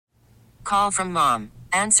call from mom.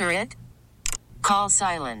 Answer it. Call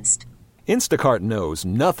silenced. Instacart knows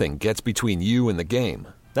nothing gets between you and the game.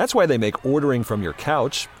 That's why they make ordering from your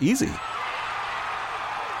couch easy.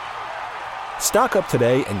 Stock up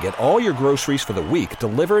today and get all your groceries for the week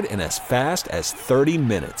delivered in as fast as 30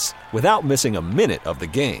 minutes without missing a minute of the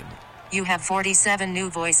game. You have 47 new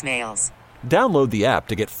voicemails. Download the app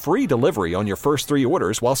to get free delivery on your first 3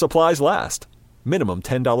 orders while supplies last. Minimum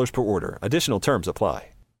 $10 per order. Additional terms apply.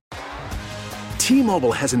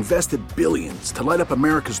 T-Mobile has invested billions to light up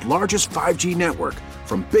America's largest 5G network,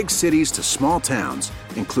 from big cities to small towns,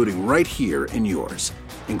 including right here in yours.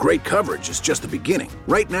 And great coverage is just the beginning.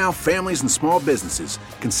 Right now, families and small businesses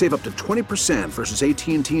can save up to 20% versus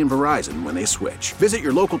AT&T and Verizon when they switch. Visit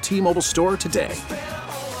your local T-Mobile store today.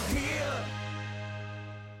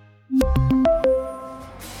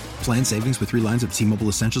 Plan savings with 3 lines of T-Mobile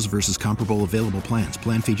Essentials versus comparable available plans.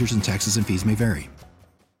 Plan features and taxes and fees may vary.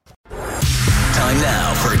 Time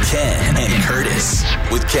now for Ken and Curtis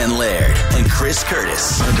with Ken Laird and Chris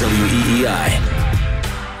Curtis on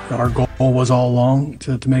WEEI. Our goal was all along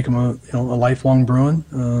to make him a lifelong Bruin.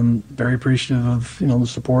 Very appreciative of the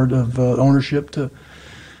support of ownership to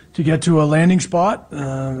get to a landing spot.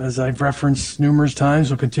 As I've referenced numerous times,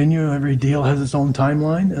 we'll continue. Every deal has its own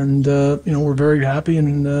timeline, and we're very happy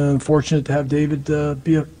and fortunate to have David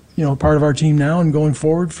be a part of our team now and going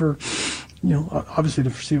forward for obviously the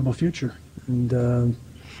foreseeable future. And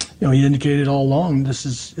he indicated all along this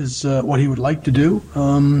is what he would like to do.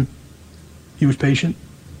 He was patient.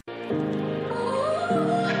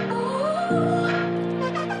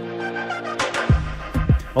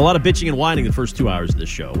 A lot of bitching and whining the first 2 hours of this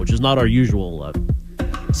show, which is not our usual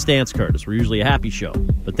stance, Curtis. We're usually a happy show.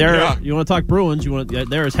 But you want to talk Bruins,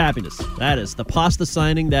 there is happiness. That is the Pasta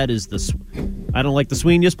signing. That is I don't like the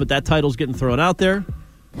Sweeneyus, but that title's getting thrown out there.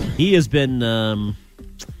 He has been,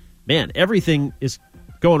 everything is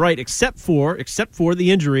going right except for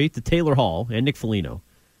the injury to Taylor Hall and Nick Foligno,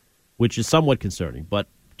 which is somewhat concerning. But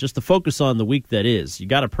just to focus on the week that is, you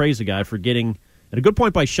got to praise a guy for getting. And a good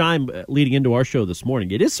point by Scheim leading into our show this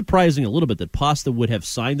morning. It is surprising a little bit that Pasta would have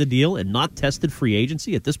signed the deal and not tested free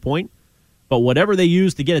agency at this point. But whatever they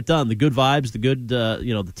used to get it done, the good vibes, the good,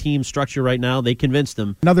 the team structure right now, they convinced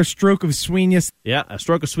him. Another stroke of Sweeneyus. Yeah, a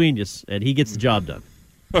stroke of Sweeneyus, and he gets the job done.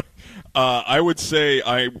 I would say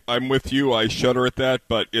I'm with you. I shudder at that,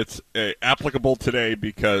 but it's applicable today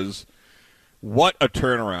because what a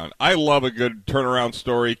turnaround. I love a good turnaround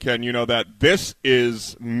story, Ken. You know that. This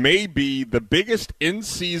is maybe the biggest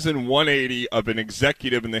in-season 180 of an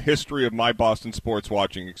executive in the history of my Boston sports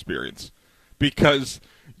watching experience, because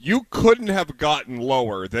you couldn't have gotten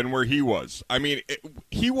lower than where he was. I mean,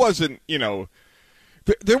 he wasn't,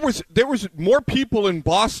 there was more people in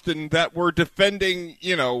Boston that were defending,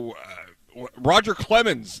 Roger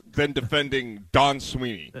Clemens than defending Don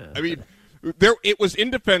Sweeney. I mean, it was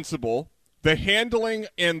indefensible. The handling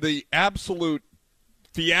and the absolute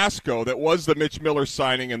fiasco that was the Mitch Miller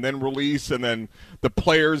signing and then release, and then the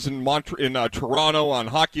players in Toronto on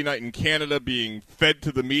Hockey Night in Canada being fed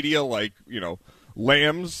to the media like,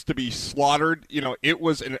 lambs to be slaughtered. It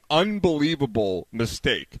was an unbelievable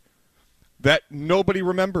mistake that nobody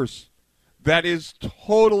remembers. That is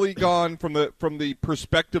totally gone from the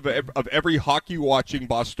perspective of every hockey-watching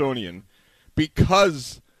Bostonian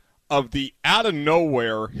because of the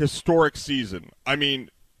out-of-nowhere historic season. I mean,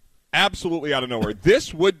 absolutely out of nowhere.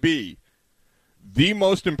 This would be the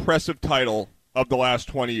most impressive title of the last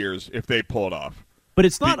 20 years if they pull it off. But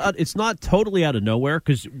it's not totally out of nowhere,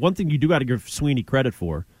 because one thing you do got to give Sweeney credit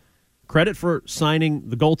for signing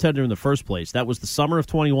the goaltender in the first place. That was the summer of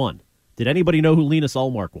 21. Did anybody know who Linus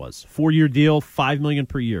Ullmark was? 4-year deal, $5 million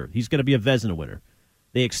per year. He's going to be a Vezina winner.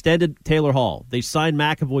 They extended Taylor Hall. They signed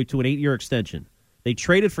McAvoy to an 8-year extension. They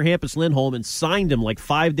traded for Hampus Lindholm and signed him like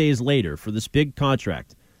 5 days later for this big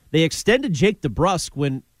contract. They extended Jake DeBrusk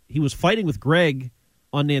when he was fighting with Greg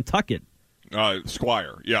on Nantucket.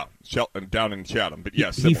 Squire, yeah, down in Chatham, but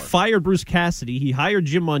yes, he fired Bruce Cassidy. He hired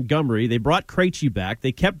Jim Montgomery. They brought Krejci back.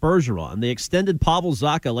 They kept Bergeron. They extended Pavel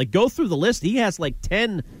Zacha. Go through the list. He has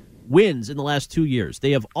 10 wins in the last 2 years.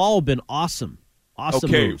 They have all been awesome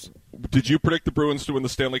moves. Did you predict the Bruins to win the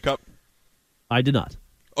Stanley Cup? I did not.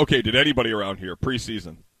 Okay, did anybody around here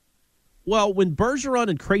preseason? Well, when Bergeron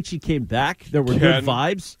and Krejci came back, there were good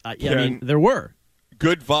vibes. There were.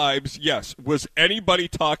 Good vibes, yes. Was anybody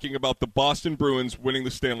talking about the Boston Bruins winning the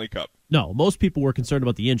Stanley Cup? No, most people were concerned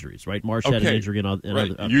about the injuries, right? Marsh had an injury.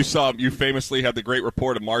 Right. You famously had the great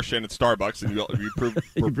report of Marchand at Starbucks, and you proved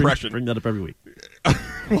prescient. Bring that up every week.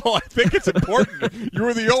 Well, I think it's important. You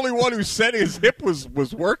were the only one who said his hip was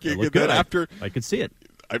working. And then I could see it.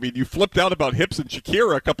 I mean, you flipped out about hips and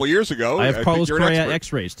Shakira a couple of years ago. I have Carlos think you're an Correa expert.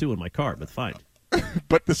 X-rays too in my car, but fine.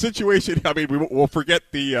 But the situation, I mean, we'll forget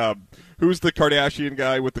the who's the Kardashian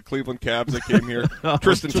guy with the Cleveland Cavs that came here?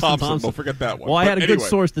 Tristan Thompson. We'll forget that one. Well, I had a good anyway.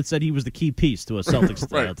 source that said he was the key piece to a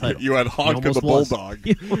Celtics Right. title. You had Honka He the almost Bulldog.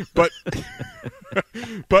 was.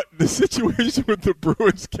 But the situation with the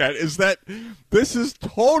Bruins, Ken, is that this is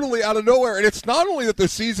totally out of nowhere. And it's not only that the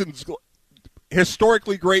season's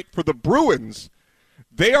historically great for the Bruins,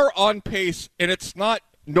 they are on pace, and it's not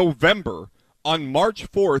November, on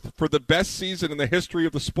March 4th for the best season in the history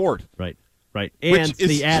of the sport. Right. And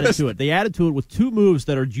they added to it. They added to it with two moves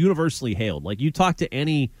that are universally hailed. Like, you talk to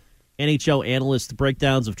any NHL analyst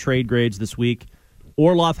breakdowns of trade grades this week,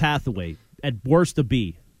 Orlov Hathaway, at worst a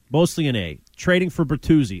B, mostly an A. Trading for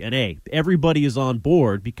Bertuzzi, an A. Everybody is on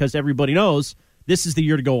board because everybody knows this is the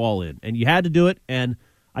year to go all in. And you had to do it, and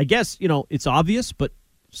I guess, it's obvious, but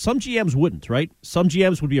some GMs wouldn't, right? Some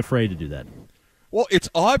GMs would be afraid to do that. Well, it's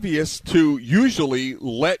obvious to usually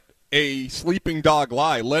let a sleeping dog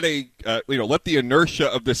lie, let let the inertia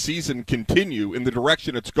of the season continue in the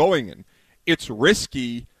direction it's going in. It's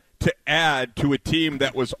risky to add to a team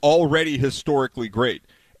that was already historically great.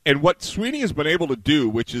 And what Sweeney has been able to do,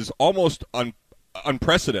 which is almost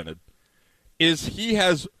unprecedented, is he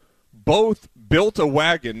has both built a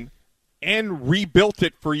wagon and rebuilt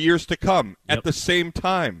it for years to come at the same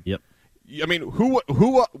time. Yep. I mean,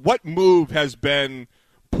 what move has been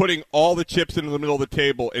putting all the chips into the middle of the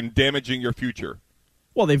table and damaging your future?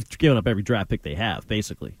 Well, they've given up every draft pick they have,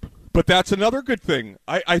 basically. But that's another good thing.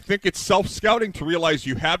 I think it's self-scouting to realize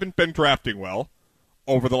you haven't been drafting well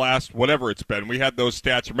over the last whatever it's been. We had those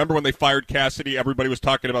stats. Remember when they fired Cassidy? Everybody was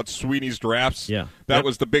talking about Sweeney's drafts. Yeah. That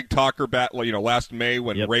was the big talker last May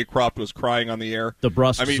when Raycroft was crying on the air.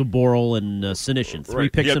 DeBrusque, Zaboral, and Sinishin. Three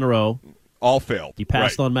picks in a row. All failed. He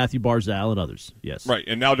passed on Matthew Barzal and others. Yes. Right.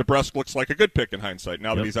 And now DeBrusque looks like a good pick in hindsight,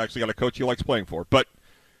 now that he's actually got a coach he likes playing for. But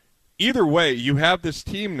either way, you have this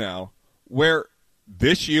team now where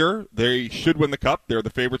this year they should win the Cup. They're the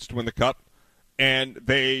favorites to win the Cup. And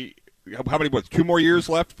they how many 2 more years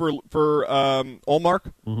left for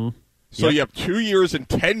Ullmark? Mm-hmm. So you have 2 years and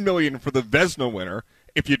 $10 million for the Vezina winner.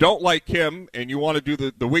 If you don't like him and you want to do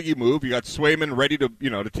the Wiggy move, you got Swayman ready to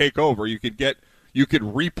to take over. You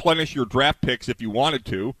could replenish your draft picks if you wanted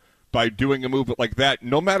to by doing a move like that.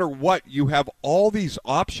 No matter what, you have all these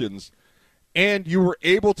options, and you were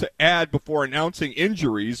able to add before announcing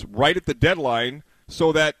injuries right at the deadline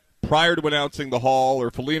so that prior to announcing the Hall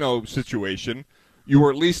or Foligno situation, you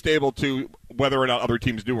were at least able to, whether or not other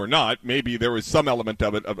teams do or not, maybe there was some element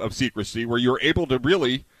of it, of secrecy, where you're able to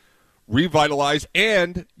really revitalize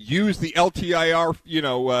and use the LTIR,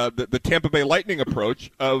 the Tampa Bay Lightning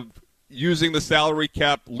approach of using the salary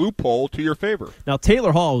cap loophole to your favor. Now,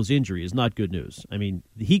 Taylor Hall's injury is not good news. I mean,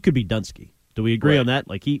 he could be Dunsky. Do we agree on that?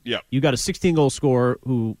 Like you got a 16-goal scorer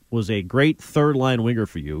who was a great third-line winger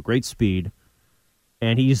for you, great speed,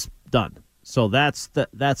 and he's done. So that's the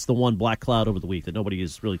one black cloud over the week that nobody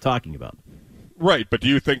is really talking about. Right, but do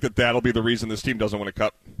you think that that'll be the reason this team doesn't win a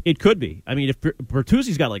cup? It could be. I mean, if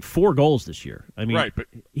Bertuzzi's got like 4 goals this year, I mean, right, but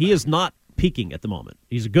he is not peaking at the moment.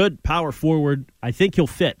 He's a good power forward. I think he'll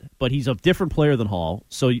fit, but he's a different player than Hall.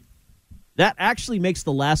 So that actually makes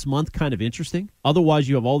the last month kind of interesting. Otherwise,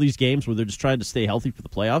 you have all these games where they're just trying to stay healthy for the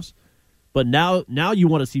playoffs. But now you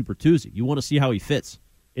want to see Bertuzzi. You want to see how he fits.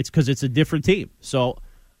 It's because it's a different team. So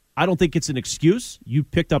I don't think it's an excuse. You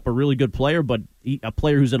picked up a really good player, but a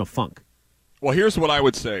player who's in a funk. Well, here's what I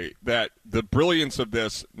would say, that the brilliance of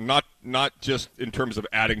this, not just in terms of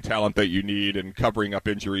adding talent that you need and covering up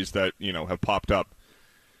injuries that, have popped up.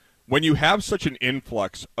 When you have such an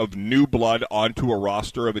influx of new blood onto a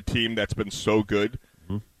roster of a team that's been so good,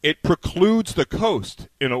 it precludes the coast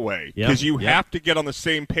in a way. Because you have to get on the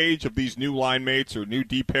same page of these new line mates or new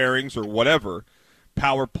D pairings or whatever,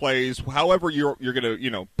 power plays, however you're going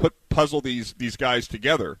to, puzzle these guys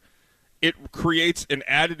together. It creates an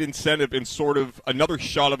added incentive and sort of another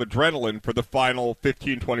shot of adrenaline for the final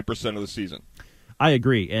 15-20% of the season. I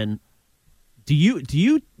agree. And do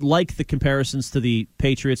you like the comparisons to the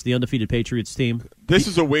Patriots, the undefeated Patriots team? This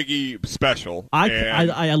is a Wiggy special.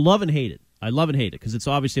 I love and hate it. I love and hate it because it's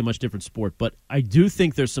obviously a much different sport. But I do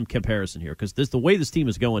think there's some comparison here because the way this team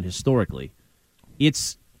is going historically,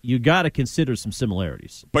 you got to consider some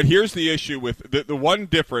similarities. But here's the issue with the one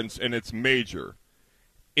difference, and it's major,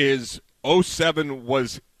 is 2007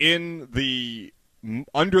 was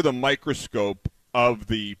under the microscope of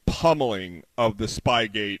the pummeling of the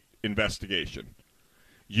Spygate investigation.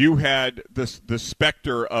 You had the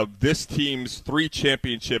specter of this team's 3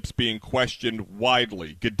 championships being questioned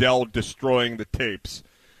widely, Goodell destroying the tapes,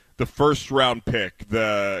 the first-round pick,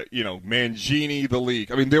 Mangini, the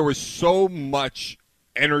league. I mean, there was so much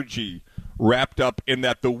energy wrapped up in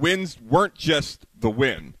that. The wins weren't just the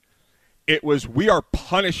win. It was, we are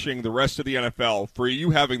punishing the rest of the NFL for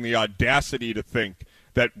you having the audacity to think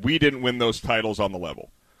that we didn't win those titles on the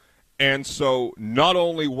level. And so not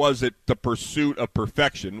only was it the pursuit of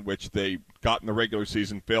perfection, which they got in the regular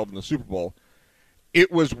season, failed in the Super Bowl, it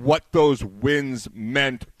was what those wins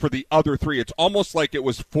meant for the other three. It's almost like it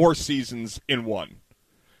was 4 seasons in one.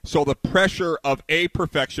 So the pressure of A,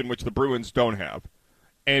 perfection, which the Bruins don't have,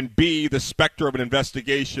 and B, the specter of an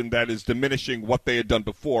investigation that is diminishing what they had done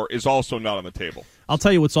before is also not on the table. I'll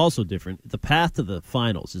tell you what's also different. The path to the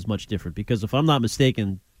finals is much different because if I'm not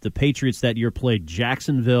mistaken, the Patriots that year played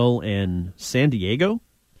Jacksonville and San Diego.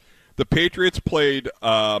 The Patriots played,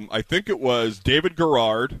 I think it was David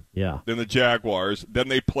Garrard, then the Jaguars. Then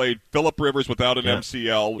they played Phillip Rivers without an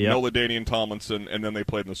MCL, no LaDainian Tomlinson, and then they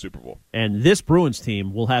played in the Super Bowl. And this Bruins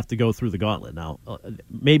team will have to go through the gauntlet. Now,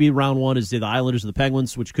 maybe round one is the Islanders or the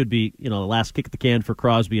Penguins, which could be the last kick at the can for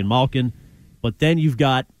Crosby and Malkin. But then you've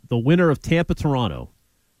got the winner of Tampa-Toronto,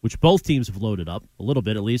 which both teams have loaded up, a little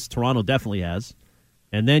bit at least. Toronto definitely has.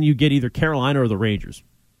 And then you get either Carolina or the Rangers,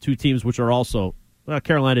 2 teams which are also... Well,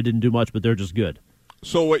 Carolina didn't do much, but they're just good.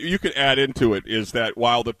 So what you could add into it is that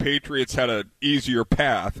while the Patriots had an easier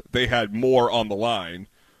path, they had more on the line.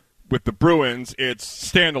 With the Bruins, it's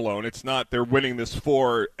standalone. It's not they're winning this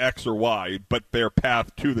for X or Y, but their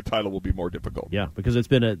path to the title will be more difficult. Yeah, because it's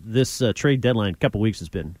been this trade deadline, a couple weeks has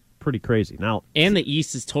been pretty crazy. Now, and the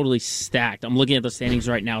East is totally stacked. I'm looking at the standings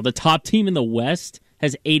right now. The top team in the West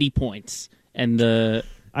has 80 points, and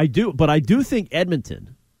I do think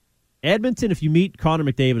Edmonton, if you meet Connor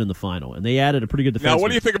McDavid in the final, and they added a pretty good defenseman. Now, what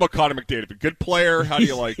do you think about Connor McDavid? A good player? How do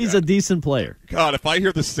you like He's that? a decent player. God, if I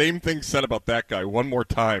hear the same thing said about that guy one more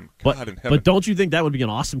time, God in heaven. But don't you think that would be an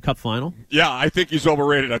awesome Cup final? Yeah, I think he's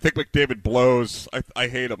overrated. I think McDavid blows. I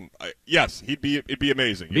hate him. Yes, it'd be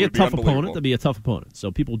amazing. It'd be a tough opponent. That'd be a tough opponent. So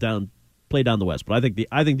people play down the West, but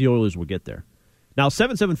I think the Oilers will get there. Now,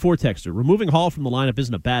 774 texter, removing Hall from the lineup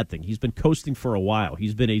isn't a bad thing. He's been coasting for a while.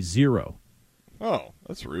 He's been a 0. Oh,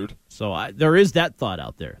 that's rude. So there is that thought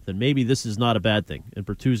out there that maybe this is not a bad thing, and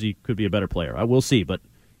Bertuzzi could be a better player. I will see, but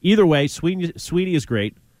either way, Sweeney is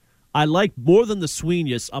great. I like more than the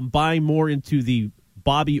Sweeneys. I'm buying more into the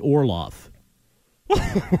Bobby Orlov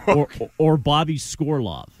or Bobby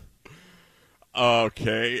Skorlov.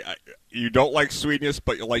 Okay, you don't like Sweeneys,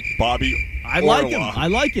 but you like Bobby. I like him. I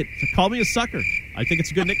like it. Call me a sucker. I think it's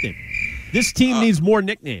a good nickname. This team needs more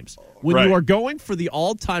nicknames. When you are going for the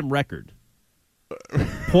all-time record.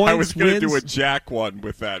 Points, I was going to wins. do a Jack one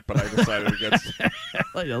with that, but I decided against it.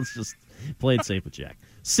 Let's just play it safe with Jack.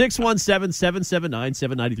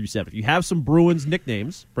 617-779-7937. If you have some Bruins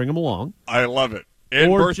nicknames, bring them along. I love it.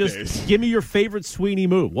 And or birthdays. Just give me your favorite Sweeney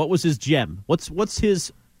move. What was his gem? What's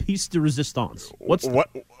his piece de resistance? What's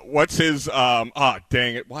his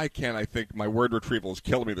dang it, why can't I think? My word retrieval is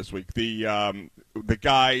killing me this week. The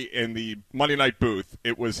guy in the Monday night booth,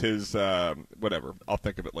 it was his whatever, I'll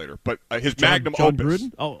think of it later, but his magnum John opus.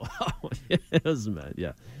 Gruden? Oh it doesn't matter.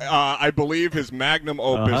 Yeah, I believe his magnum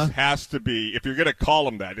opus has to be, if you're going to call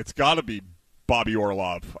him that, it's got to be Bobby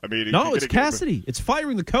Orlov. I mean, no, it's Cassidy. It's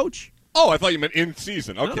firing the coach. Oh, I thought you meant in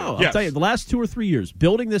season. Okay, no, yes. I'll tell you, the last 2 or 3 years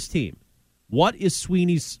building this team, what is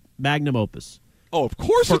Sweeney's magnum opus? Oh, of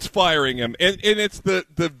course it's firing him, and it's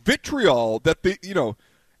the vitriol that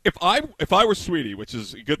if I were Sweeney, which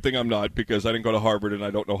is a good thing I'm not because I didn't go to Harvard and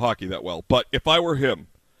I don't know hockey that well, but if I were him,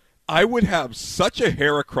 I would have such a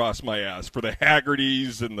hair across my ass for the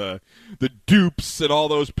Haggertys and the Dupes and all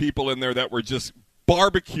those people in there that were just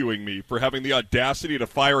barbecuing me for having the audacity to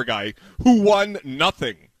fire a guy who won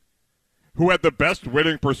nothing, who had the best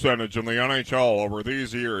winning percentage in the NHL over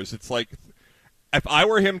these years. It's like, if I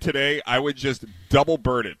were him today, I would just double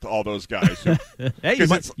bird it to all those guys. Hey,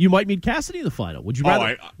 you might meet Cassidy in the final. Would you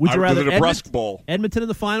rather? Edmonton in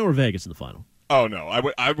the final or Vegas in the final? Oh no,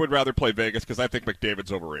 I would rather play Vegas because I think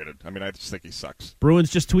McDavid's overrated. I mean, I just think he sucks. Bruins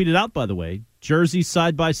just tweeted out, by the way, jerseys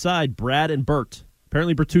side by side, Brad and Bert.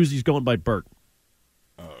 Apparently, Bertuzzi's going by Bert.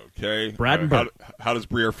 Okay, Brad and Bert. How does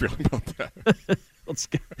Briere feel about that?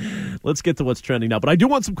 Let's get to what's trending now. But I do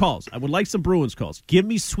want some calls. I would like some Bruins calls. Give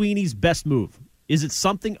me Sweeney's best move. Is it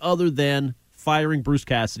something other than firing Bruce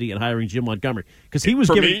Cassidy and hiring Jim Montgomery? Because he was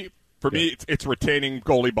for me, it's retaining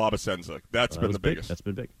goalie Bob Asenza. That's been the biggest. That's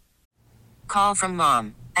been big. Call from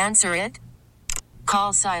mom. Answer it.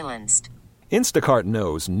 Call silenced. Instacart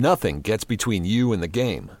knows nothing gets between you and the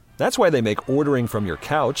game. That's why they make ordering from your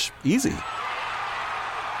couch easy.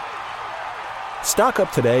 Stock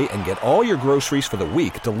up today and get all your groceries for the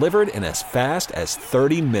week delivered in as fast as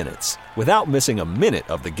 30 minutes without missing a minute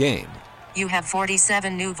of the game. You have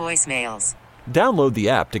 47 new voicemails. Download the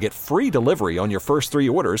app to get free delivery on your first 3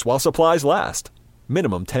 orders while supplies last.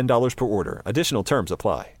 Minimum $10 per order. Additional terms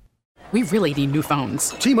apply. We really need new phones.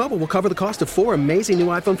 T-Mobile will cover the cost of 4 amazing new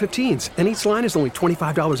iPhone 15s, and each line is only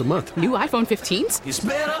 $25 a month. New iPhone 15s? It's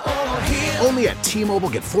better over here. Only at T-Mobile,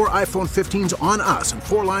 get 4 iPhone 15s on us and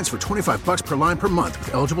 4 lines for $25 per line per month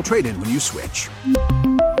with eligible trade-in when you switch.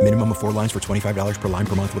 Minimum of 4 lines for $25 per line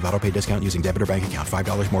per month with autopay discount using debit or bank account.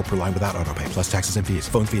 $5 more per line without autopay, plus taxes and fees.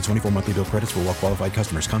 Phone fee at 24 monthly bill credits for well-qualified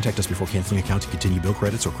customers. Contact us before canceling account to continue bill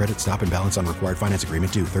credits or credit stop and balance on required finance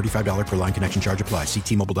agreement due. $35 per line connection charge applies. See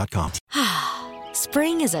T-Mobile.com.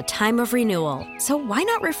 Spring is a time of renewal, so why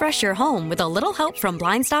not refresh your home with a little help from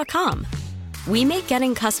Blinds.com? We make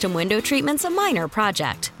getting custom window treatments a minor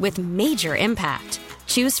project with major impact.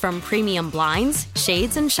 Choose from premium blinds,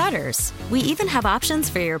 shades, and shutters. We even have options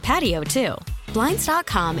for your patio, too.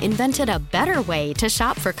 Blinds.com invented a better way to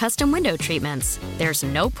shop for custom window treatments. There's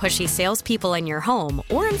no pushy salespeople in your home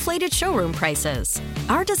or inflated showroom prices.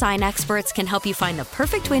 Our design experts can help you find the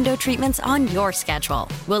perfect window treatments on your schedule.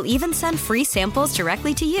 We'll even send free samples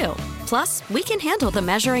directly to you. Plus, we can handle the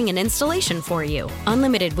measuring and installation for you.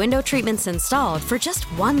 Unlimited window treatments installed for just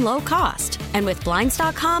one low cost. And with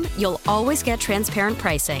Blinds.com, you'll always get transparent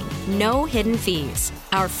pricing. No hidden fees.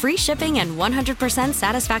 Our free shipping and 100%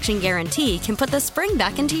 satisfaction guarantee can put the spring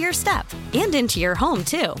back into your step and into your home,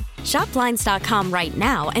 too. Shop Blinds.com right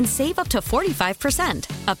now and save up to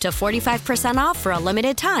 45%. Up to 45% off for a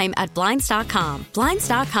limited time at Blinds.com.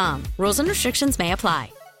 Blinds.com. Rules and restrictions may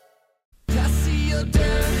apply.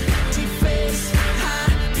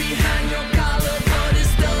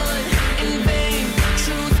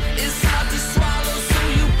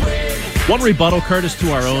 One rebuttal, Curtis,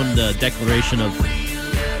 to our own declaration of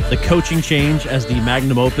the coaching change as the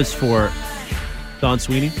magnum opus for Don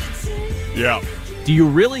Sweeney. Yeah. Do you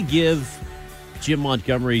really give Jim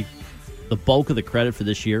Montgomery the bulk of the credit for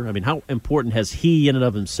this year? I mean, how important has he in and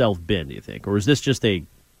of himself been, do you think? Or is this just a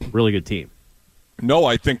really good team? No,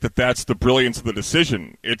 I think that that's the brilliance of the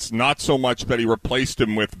decision. It's not so much that he replaced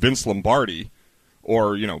him with Vince Lombardi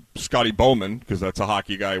or, Scotty Bowman, because that's a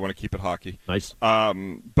hockey guy. You want to keep it hockey. Nice.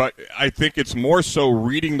 But I think it's more so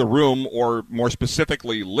reading the room, or more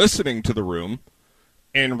specifically listening to the room,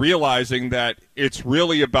 and realizing that it's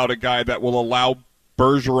really about a guy that will allow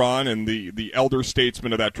Bergeron and the elder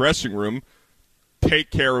statesmen of that dressing room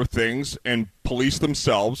take care of things and police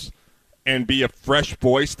themselves and be a fresh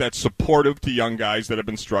voice that's supportive to young guys that have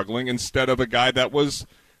been struggling, instead of a guy that was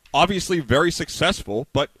obviously very successful,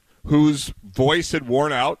 but whose voice had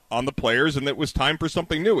worn out on the players, and it was time for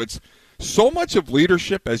something new. It's so much of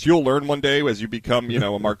leadership, as you'll learn one day as you become,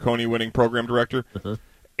 a Marconi-winning program director,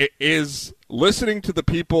 it is listening to the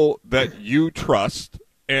people that you trust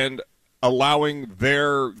and allowing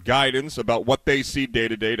their guidance about what they see day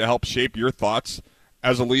to day to help shape your thoughts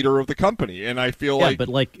as a leader of the company. And I feel like... Yeah,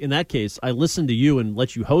 but in that case, I listened to you and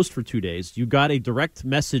let you host for 2 days. You got a direct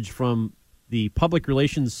message from the public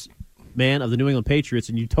relations man of the New England Patriots,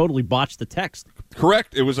 and you totally botched the text.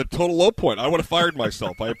 Correct. It was a total low point. I would have fired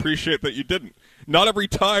myself. I appreciate that you didn't. Not every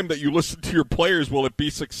time that you listen to your players will it be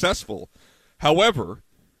successful. However,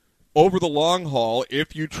 over the long haul,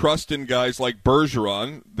 if you trust in guys like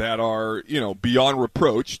Bergeron that are, beyond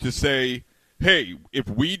reproach, to say, hey, if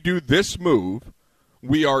we do this move,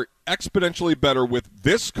 we are exponentially better with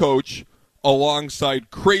this coach alongside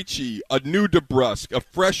Krejci, a new DeBrusk, a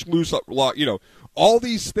fresh loose, all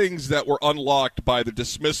these things that were unlocked by the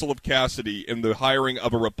dismissal of Cassidy and the hiring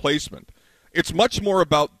of a replacement. It's much more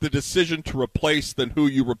about the decision to replace than who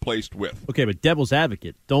you replaced with. Okay, but devil's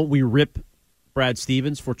advocate, don't we rip Brad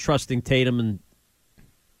Stevens for trusting Tatum and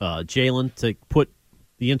Jalen to put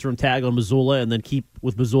the interim tag on Mazzulla and then keep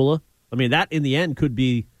with Mazzulla? I mean, that in the end could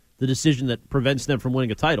be the decision that prevents them from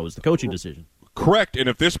winning a title, is the coaching decision. Correct, and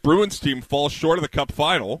if this Bruins team falls short of the Cup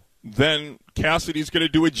final, then Cassidy's going to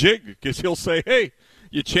do a jig, because he'll say, hey,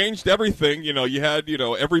 you changed everything. You had,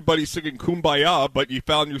 everybody singing Kumbaya, but you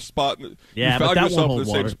found your spot. Yeah, you found but that yourself won't hold in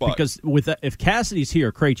the same water, spot. Because if Cassidy's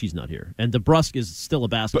here, Krejci's not here, and DeBrusk is still a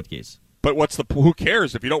basket case. But who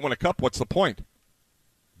cares? If you don't win a cup, what's the point?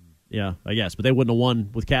 Yeah, I guess. But they wouldn't have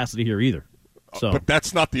won with Cassidy here either. So. But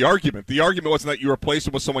that's not the argument. The argument wasn't that you replaced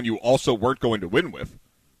him with someone you also weren't going to win with.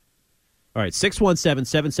 All right,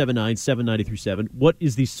 617-779-7937. What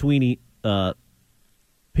is the Sweeney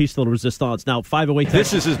piece de la resistance? Now, 508.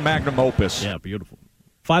 This is his magnum opus. Yeah, beautiful.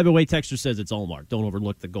 508 texter says it's Ullmark. Don't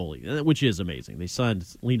overlook the goalie, which is amazing. They signed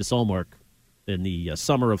Linus Ullmark in the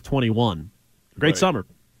summer of 21. Great summer.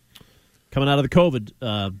 coming out of the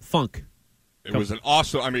COVID funk. It was an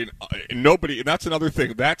awesome. I mean, nobody. And that's another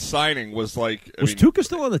thing. That signing was like. Was Tuca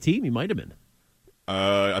still on the team? He might have been.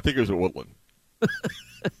 I think it was at Woodland.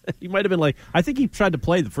 He might have been like. I think he tried to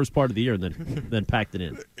play the first part of the year and then packed it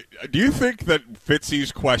in. Do you think that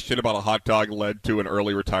Fitzy's question about a hot dog led to an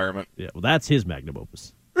early retirement? Yeah, well, that's his magnum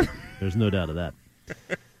opus. There's no doubt of that.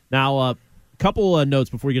 Now, a couple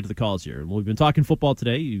notes before we get to the calls here. We've been talking football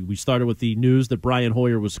today. We started with the news that Brian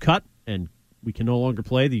Hoyer was cut, and we can no longer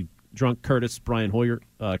play the drunk Curtis Brian Hoyer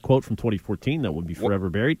quote from 2014 that would be forever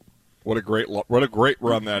buried. What a great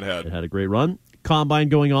run that had. It had a great run. Combine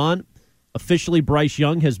going on. Officially, Bryce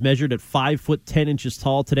Young has measured at 5 foot 10 inches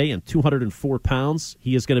tall today and 204 pounds.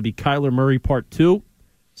 He is going to be Kyler Murray Part 2.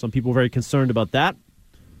 Some people are very concerned about that.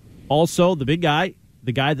 Also, the big guy,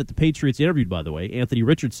 the guy that the Patriots interviewed, by the way, Anthony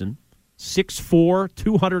Richardson, 6'4",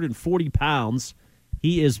 240 pounds.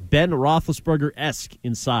 He is Ben Roethlisberger-esque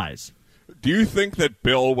in size. Do you think that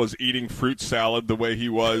Bill was eating fruit salad the way he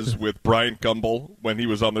was with Bryant Gumbel when he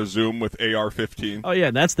was on the Zoom with AR-15? Oh,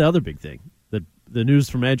 yeah, that's the other big thing. The news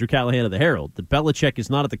from Andrew Callahan of the Herald, that Belichick is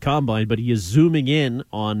not at the Combine, but he is zooming in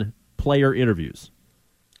on player interviews.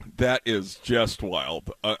 That is just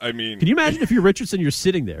wild. I mean... Can you imagine if you're Richardson, you're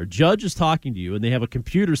sitting there, Judge is talking to you, and they have a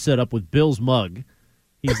computer set up with Bill's mug.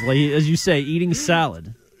 He's, like, as you say, eating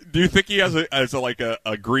salad. Do you think he has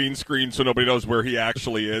a green screen so nobody knows where he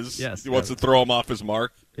actually is? Yes. He wants to throw him off his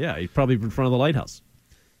mark? Yeah, he's probably in front of the lighthouse.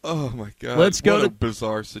 Oh, my God. Let's go what a to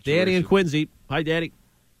bizarre situation. Danny and Quincy. Hi, Danny.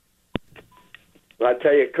 Well, I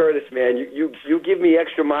tell you, Curtis, man, you give me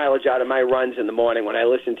extra mileage out of my runs in the morning when I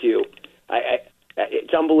listen to you.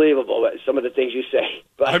 It's unbelievable, some of the things you say.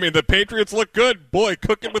 But, I mean, the Patriots look good. Boy,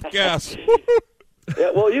 cooking with gas.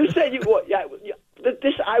 Yeah, well, you said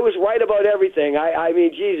this. I was right about everything. I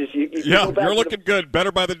mean, Jesus. You're looking good.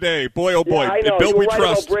 Better by the day. Boy, oh boy. Yeah, I know. Bill, you were we right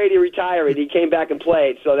trust. About Brady retiring. He came back and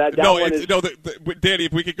played. So that one is. Danny,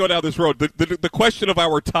 if we could go down this road, the question of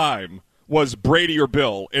our time was Brady or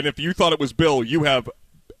Bill, and if you thought it was Bill, you have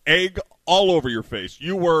egg all over your face.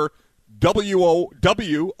 You were WRONG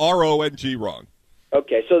wrong.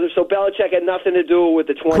 Okay, so Belichick had nothing to do with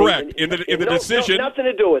the 20. Correct. In the decision. No, nothing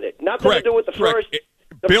to do with it. Nothing correct, to do with the correct. first.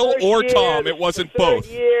 Bill or year, Tom, it wasn't the third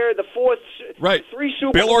both. Year, the fourth, right? 3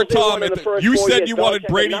 Super Bill Bowls or Tom. You said you wanted Belichick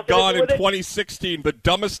Brady gone in it? 2016. The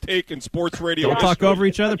dumbest take in sports radio. Don't talk over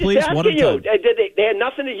each other, please. One at a time. They had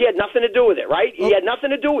nothing. He had nothing to do with it, right? He had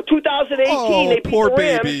nothing to do with 2018. They beat poor the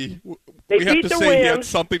Rams. baby. They we have beat to the say Rams. he had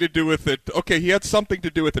something to do with it. Okay, he had something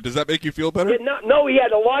to do with it. Does that make you feel better? No, he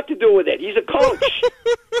had a lot to do with it. He's a coach.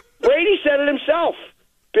 Brady said it himself.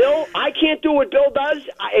 Bill, I can't do what Bill does,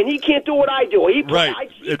 and he can't do what I do. Right.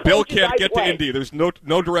 Bill can't get to Indy. There's no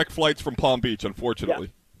direct flights from Palm Beach,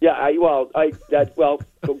 unfortunately. Yeah. Go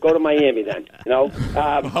to Miami then. You know.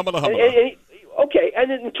 Okay, and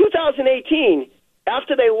in 2018,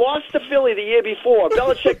 after they lost to Philly the year before,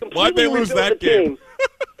 Belichick completely rebuilt the team.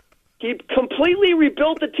 He completely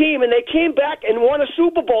rebuilt the team, and they came back and won a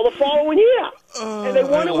Super Bowl the following year. And they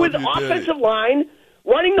won it with offensive line,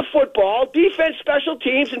 running the football, defense, special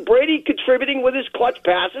teams, and Brady contributing with his clutch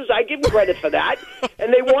passes. I give him credit for that.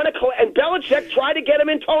 And they won and Belichick tried to get him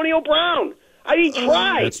Antonio Brown. He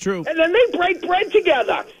tried. That's true. And then they break bread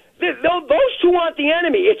together. Those two aren't the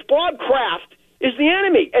enemy. It's Bob Kraft is the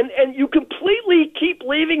enemy. And you completely keep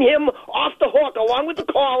leaving him off the hook, along with the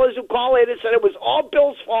callers who call in and said it was all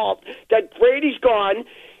Bill's fault that Brady's gone.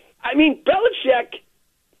 I mean, Belichick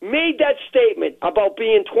made that statement about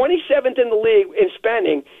being 27th in the league in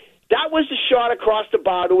spending. That was a shot across the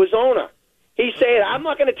bow to his owner. He's saying, I'm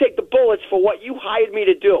not going to take the bullets for what you hired me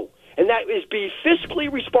to do. And that is be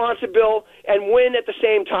fiscally responsible and win at the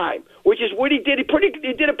same time, which is what he did. He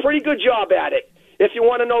did a pretty good job at it, if you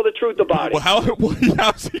want to know the truth about it. Well,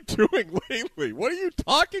 how's he doing lately? What are you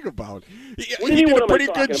talking about? He did a pretty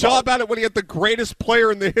good job at it when he had the greatest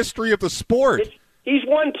player in the history of the sport. He's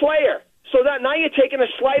one player. So that now you're taking a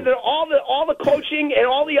slight at all the coaching and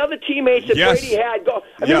all the other teammates that Brady had.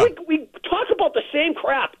 We talk about the same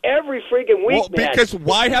crap every freaking week, man. Because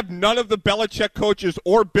why have none of the Belichick coaches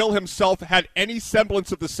or Bill himself had any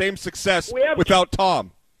semblance of the same success without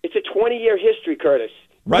Tom? It's a 20-year history, Curtis.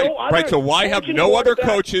 Right, right. So why have no other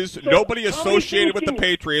coaches, nobody associated with the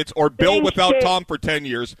Patriots, or Bill without Tom for 10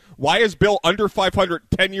 years? Why is Bill under 500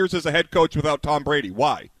 10 years as a head coach without Tom Brady?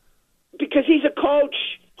 Why? Because he's a coach.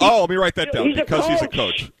 Let me write that down. He's a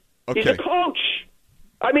coach. Okay. He's a coach.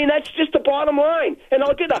 I mean, that's just the bottom line. And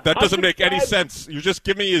that doesn't make any sense. You're just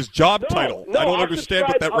giving me his job title. I don't understand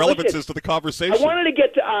what that relevance is to the conversation. I wanted to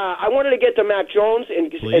get to Mac Jones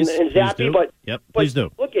and Zappy, please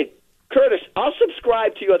do. Look, Curtis, I'll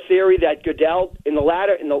subscribe to your theory that Goodell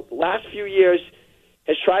in the last few years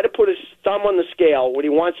has tried to put his thumb on the scale when he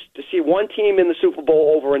wants to see one team in the Super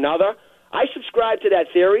Bowl over another. I subscribe to that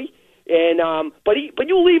theory, and but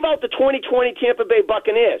you leave out the 2020 Tampa Bay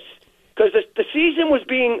Buccaneers because the season was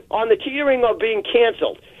being on the teetering of being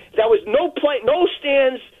canceled. There was no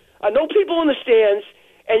stands, no people in the stands.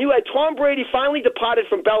 And you had Tom Brady finally departed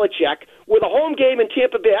from Belichick with a home game in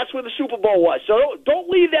Tampa Bay. That's where the Super Bowl was. So don't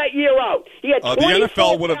leave that year out. He had the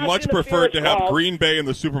NFL would have much preferred to have Green Bay in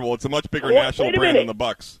the Super Bowl. It's a much bigger national brand than the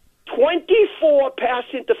Bucs. 24 pass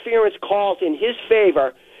interference calls in his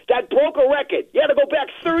favor that broke a record. You had to go back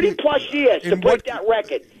 30-plus years to break that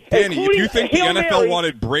record. Danny, if you think the NFL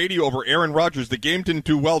wanted Brady over Aaron Rodgers, the game didn't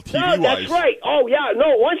do well TV-wise. No, that's right. Oh, yeah.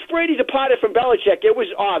 No, once Brady departed from Belichick, it was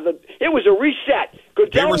a reset.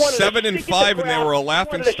 They were 7-5, and they were a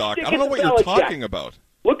laughingstock. I don't know what you're talking about.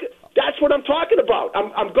 Look, that's what I'm talking about.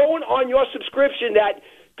 I'm going on your subscription that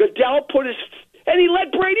Goodell put his – and he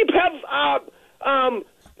let Brady have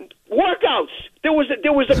workouts. There was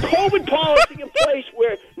a COVID policy in place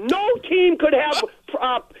where no team could have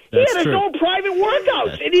he had his own private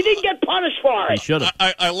workouts, and he didn't get punished for it. He should have.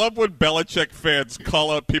 I love when Belichick fans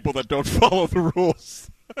call out people that don't follow the rules.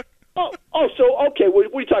 Okay.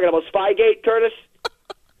 What are you talking about, Spygate, Curtis?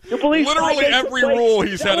 You believe literally every rule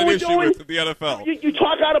he's had an issue with in the NFL. You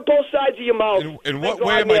talk out of both sides of your mouth. In what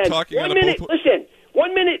way am I talking out of both? Listen,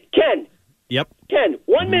 1 minute, Ken. Yep. Ken,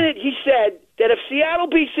 1 minute he said that if Seattle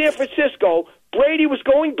beat San Francisco, Brady was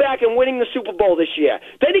going back and winning the Super Bowl this year.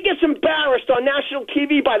 Then he gets embarrassed on national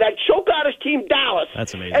TV by that choke artist team, Dallas.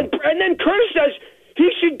 That's amazing. And then Curtis says he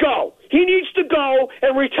should go. He needs to go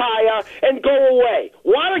and retire and go away.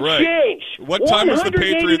 What a change! What time was the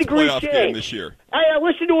Patriots playoff game this year? I had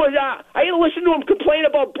to listen to him complain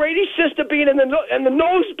about Brady's sister being in the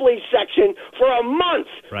nosebleed section for a month.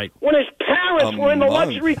 Right. When his parents were in the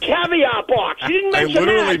luxury caviar box. He didn't mention I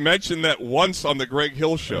literally mentioned that once on the Greg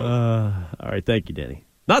Hill show. All right, thank you, Danny.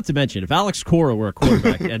 Not to mention, if Alex Cora were a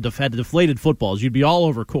quarterback and had deflated footballs, you'd be all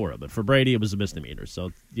over Cora. But for Brady, it was a misdemeanor.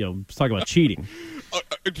 So, let's talk about cheating.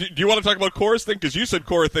 Do you want to talk about Cora's thing? Because you said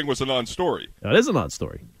Cora thing was a non-story. It is a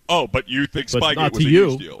non-story. Oh, but you think Spygate was a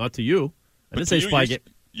huge deal. Not to you. I didn't say Spygate.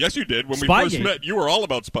 Yes, you did. When we first met, you were all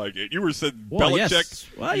about Spygate. You said Belichick. Yes.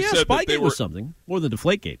 Well, yeah, Spygate was something more than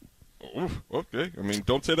Deflategate. Okay. I mean,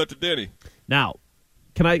 don't say that to Danny. Now,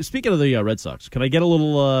 speaking of the Red Sox, can I get a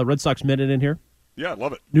little Red Sox minute in here? Yeah, I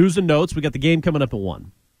love it. News and notes. We got the game coming up at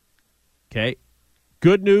 1. Okay.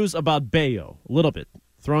 Good news about Bayo, a little bit.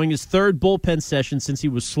 Throwing his third bullpen session since he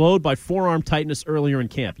was slowed by forearm tightness earlier in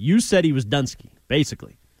camp. You said he was Dunsky,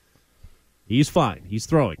 basically. He's fine. He's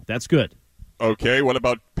throwing. That's good. Okay, what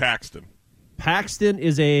about Paxton? Paxton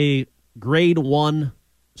is a grade 1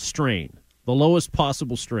 strain, the lowest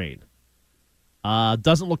possible strain.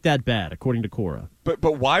 Doesn't look that bad, according to Cora. But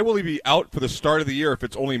why will he be out for the start of the year if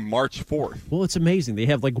it's only March 4th? Well, it's amazing. They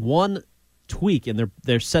have like one tweak, and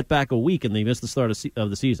they're set back a week, and they miss the start of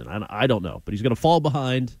the season. I don't know, but he's going to fall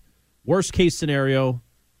behind. Worst case scenario,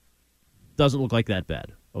 doesn't look like that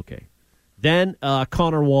bad. Okay. Then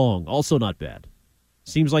Connor Wong, also not bad.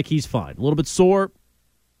 Seems like he's fine. A little bit sore.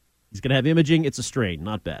 He's going to have imaging. It's a strain,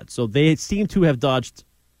 not bad. So they seem to have dodged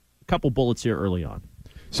a couple bullets here early on.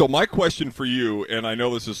 So my question for you, and I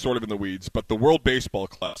know this is sort of in the weeds, but the World Baseball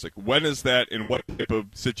Classic, when is that, and what type of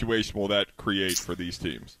situation will that create for these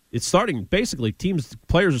teams? It's starting, basically,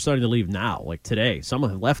 players are starting to leave now, like today. Some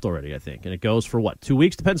have left already, I think, and it goes for, 2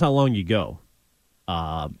 weeks? Depends how long you go.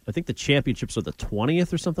 I think the championships are the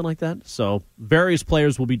 20th or something like that. So various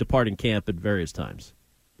players will be departing camp at various times.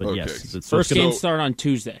 But okay. Yes. First games start on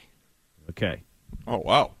Tuesday. Okay. Oh,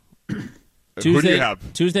 wow. Tuesday, who do you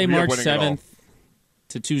have? Tuesday, March 7th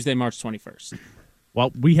to Tuesday, March 21st.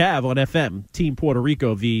 Well, we have on FM Team Puerto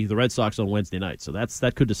Rico v. the Red Sox on Wednesday night, so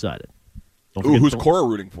that could decide it. Who's Cora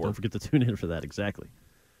rooting for? Don't forget to tune in for that, exactly.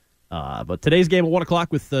 But today's game at 1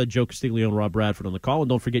 o'clock with Joe Castiglione and Rob Bradford on the call. And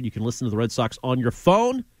don't forget, you can listen to the Red Sox on your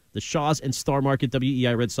phone. The Shaws and Star Market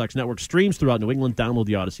WEI Red Sox Network streams throughout New England. Download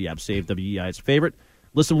the Odyssey app. Save WEI as favorite.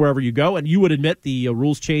 Listen wherever you go. And you would admit the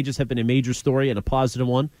rules changes have been a major story and a positive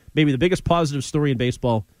one. Maybe the biggest positive story in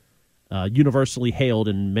baseball, universally hailed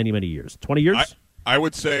in many, many years. 20 years? I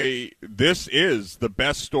would say this is the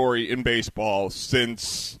best story in baseball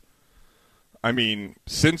since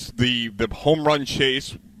the home run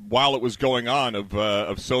chase while it was going on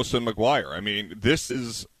of Sosa and McGuire. I mean,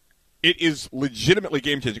 it is legitimately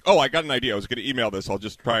game-changing. Oh, I got an idea. I was going to email this.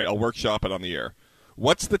 I'll workshop it on the air.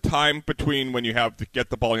 What's the time between when you have to get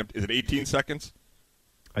the ball? Is it 18 seconds?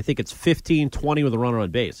 I think it's 15-20 with a runner on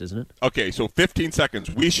base, isn't it? Okay, so 15 seconds.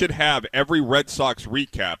 We should have every Red Sox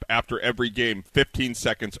recap after every game 15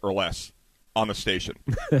 seconds or less. on the station.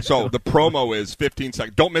 So the promo is 15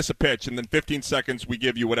 seconds. Don't miss a pitch, and then 15 seconds we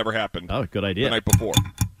give you whatever happened. Oh, good idea. The night before.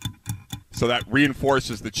 So that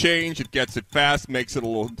reinforces the change. It gets it fast, makes it a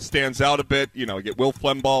little, stands out a bit. You know, get Will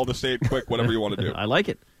Flemball to say it quick, whatever you want to do. I like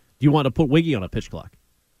it. Do you want to put Wiggy on a pitch clock?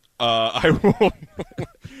 I will.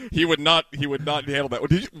 He would not handle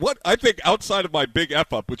that. What I think outside of my big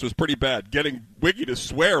F up, which was pretty bad, getting Wiggy to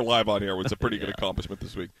swear live on air was a pretty good accomplishment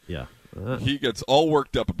this week. Yeah, he gets all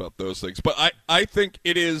worked up about those things. But I think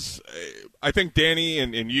it is. I think Danny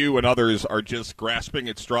and you and others are just grasping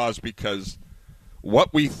at straws because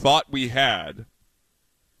what we thought we had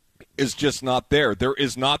is just not there. There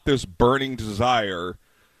is not this burning desire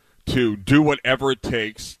to do whatever it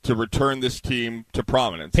takes to return this team to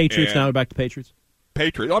prominence. Patriots, now we're back to Patriots.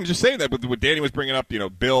 Patriots. I'm just saying that with what Danny was bringing up,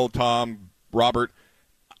 Bill, Tom, Robert.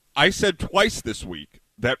 I said twice this week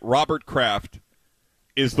that Robert Kraft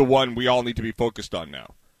is the one we all need to be focused on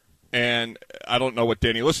now. And I don't know what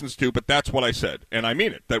Danny listens to, but that's what I said. And I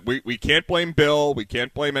mean it, that we can't blame Bill. We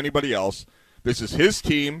can't blame anybody else. This is his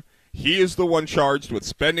team. He is the one charged with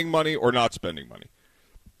spending money or not spending money.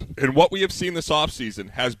 And what we have seen this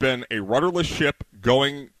offseason has been a rudderless ship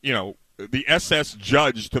going, the SS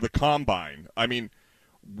Judge to the Combine. I mean,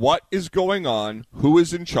 what is going on? Who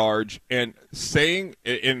is in charge? And saying,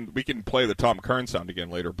 and we can play the Tom Curran sound again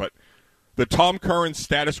later, but the Tom Curran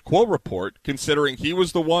status quo report, considering he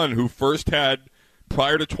was the one who first had,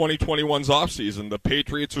 prior to 2021's offseason, the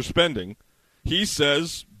Patriots are spending, he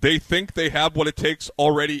says they think they have what it takes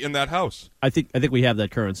already in that house. I think we have that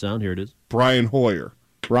Curran sound. Here it is. Brian Hoyer,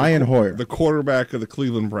 the quarterback of the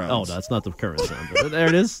Cleveland Browns. Oh, no, that's not the Curran sound. But there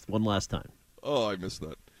it is. One last time. Oh, I missed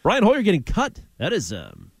that. Brian Hoyer getting cut. That is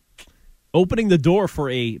opening the door for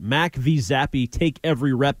a Mac v. Zappe take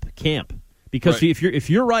every rep camp. Because right. if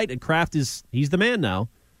you're right, and Kraft he's the man now.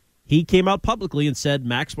 He came out publicly and said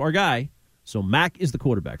Mac's our guy. So Mac is the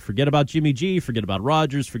quarterback. Forget about Jimmy G. Forget about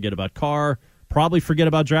Rodgers. Forget about Carr. Probably forget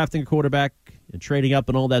about drafting a quarterback and trading up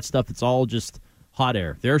and all that stuff. It's all just hot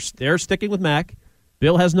air. They're sticking with Mac.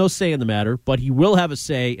 Bill has no say in the matter, but he will have a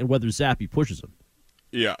say in whether Zappe pushes him.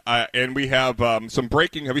 Yeah, and we have some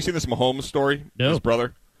breaking. Have you seen this Mahomes story? No. His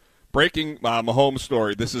brother? Breaking Mahomes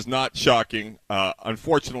story. This is not shocking.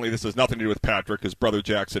 Unfortunately, this has nothing to do with Patrick. His brother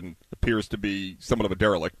Jackson appears to be somewhat of a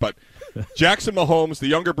derelict. But Jackson Mahomes, the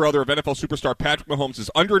younger brother of NFL superstar Patrick Mahomes, is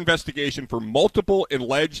under investigation for multiple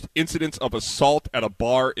alleged incidents of assault at a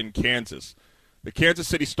bar in Kansas. The Kansas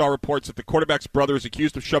City Star reports that the quarterback's brother is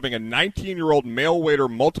accused of shoving a 19-year-old male waiter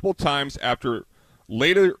multiple times after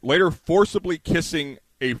later forcibly kissing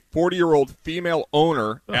a 40-year-old female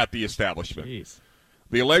owner at the establishment. Jeez.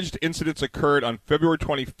 The alleged incidents occurred on February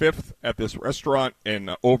 25th at this restaurant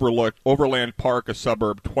in Overland Park, a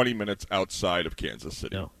suburb 20 minutes outside of Kansas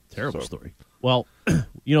City. No, terrible story. Well,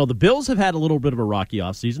 the Bills have had a little bit of a rocky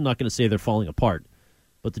offseason. Not going to say they're falling apart,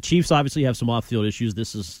 but the Chiefs obviously have some off-field issues.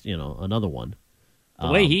 This is, another one. The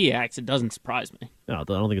way he acts, it doesn't surprise me. No, I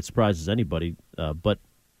don't think it surprises anybody.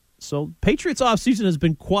 So Patriots offseason has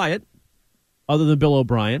been quiet, other than Bill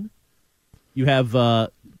O'Brien. You have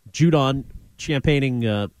Judon champagning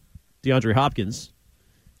DeAndre Hopkins.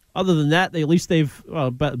 Other than that, they've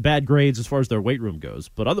bad grades as far as their weight room goes.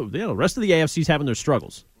 But the rest of the AFC's having their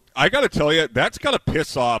struggles. I got to tell you, that's got to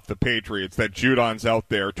piss off the Patriots that Judon's out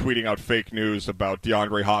there tweeting out fake news about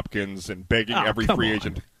DeAndre Hopkins and begging every free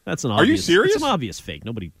agent. That's an obvious. Are you serious? It's an obvious fake.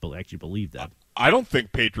 Nobody actually believed that. I don't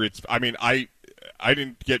think Patriots. I mean, I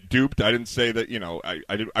didn't get duped. I didn't say that.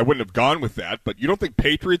 I wouldn't have gone with that. But you don't think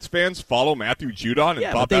Patriots fans follow Matthew Judon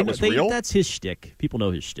and thought that was real? That's his shtick. People know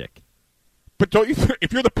his shtick. But don't you?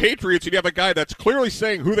 If you're the Patriots, and you have a guy that's clearly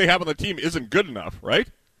saying who they have on the team isn't good enough, right?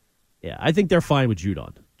 Yeah, I think they're fine with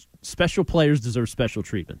Judon. Special players deserve special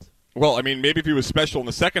treatment. Well, I mean, maybe if he was special in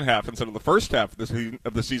the second half instead of the first half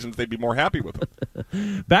of the season, they'd be more happy with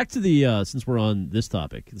him. Back to the, since we're on this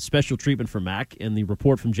topic, the special treatment for Mac and the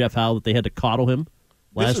report from Jeff Howell that they had to coddle him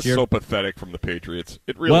last year. This is so pathetic from the Patriots.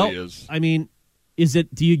 It really is. I mean,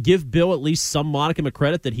 do you give Bill at least some modicum of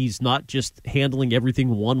credit that he's not just handling everything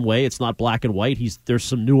one way? It's not black and white. There's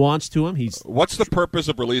some nuance to him. What's the purpose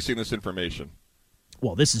of releasing this information?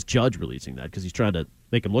 Well, this is Judge releasing that because he's trying to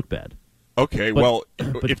make him look bad. Okay, but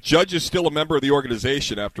if Judge is still a member of the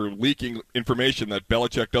organization after leaking information that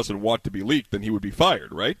Belichick doesn't want to be leaked, then he would be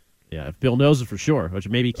fired, right? Yeah, if Bill knows it for sure, which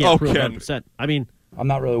maybe he can't prove 100%. I mean, I'm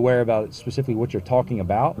not really aware about specifically what you're talking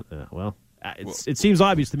about. It seems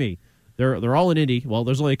obvious to me. They're all in Indy. Well,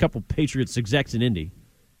 there's only a couple Patriots execs in Indy.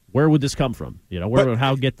 Where would this come from? Where would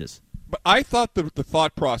Howell get this? But I thought the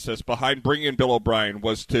thought process behind bringing in Bill O'Brien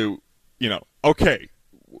was to, okay,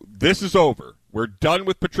 this is over. We're done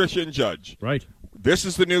with Patricia and Judge. Right. this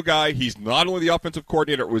is the new guy. He's not only the offensive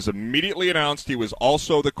coordinator. It was immediately announced he was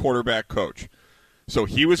also the quarterback coach. So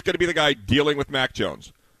he was going to be the guy dealing with Mac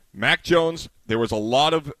Jones. Mac Jones, there was a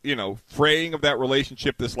lot of, fraying of that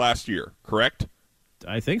relationship this last year, correct?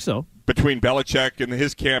 I think so. Between Belichick and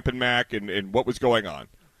his camp and Mac and what was going on.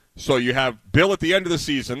 So you have Bill at the end of the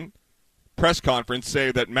season, press conference,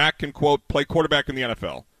 say that Mac can, quote, play quarterback in the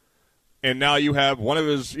NFL. And now you have one of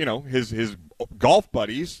his, his golf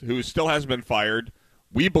buddies, who still hasn't been fired,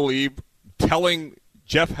 we believe, telling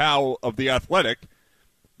Jeff Howe of The Athletic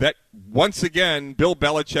that once again Bill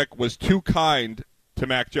Belichick was too kind to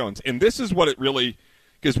Mac Jones. And this is what it really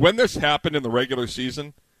 – because when this happened in the regular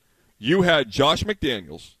season, you had Josh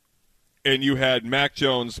McDaniels and you had Mac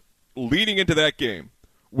Jones leading into that game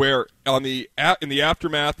where in the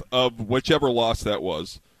aftermath of whichever loss that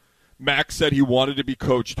was, Mac said he wanted to be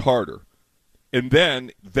coached harder. And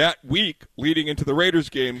then that week leading into the Raiders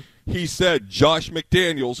game, he said, Josh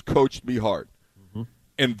McDaniels coached me hard. Mm-hmm.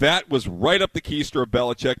 And that was right up the keister of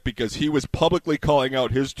Belichick because he was publicly calling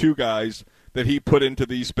out his two guys that he put into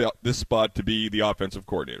this spot to be the offensive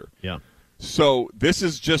coordinator. Yeah. So this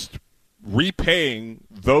is just repaying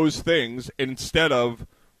those things instead of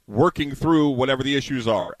working through whatever the issues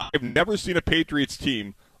are. I've never seen a Patriots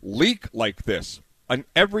team leak like this on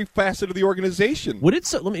every facet of the organization. Would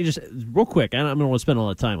it? Let me just real quick. I'm going to want to spend a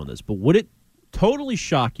lot of time on this, but would it totally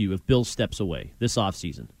shock you if Bill steps away this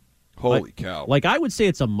offseason? Holy cow! Like I would say,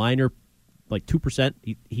 it's a minor, like 2%.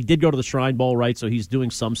 He did go to the Shrine Bowl, right? So he's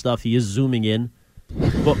doing some stuff. He is zooming in,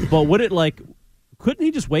 but would it like? Couldn't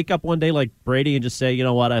he just wake up one day like Brady and just say, you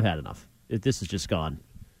know what, I've had enough. This is just gone.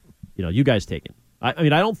 You guys take it. I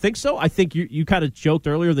mean, I don't think so. I think you kind of joked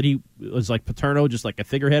earlier that he was like Paterno, just like a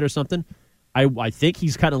figurehead or something. I think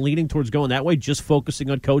he's kind of leaning towards going that way, just focusing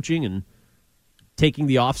on coaching and taking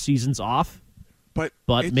the off seasons off. But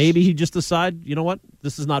maybe he just decide, you know what,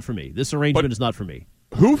 this is not for me. This arrangement is not for me.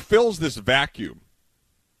 Who fills this vacuum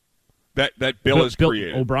that Bill has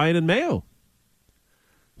created? O'Brien and Mayo.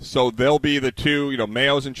 So they'll be the two,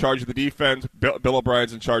 Mayo's in charge of the defense, Bill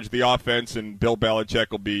O'Brien's in charge of the offense, and Bill Belichick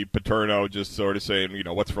will be Paterno, just sort of saying,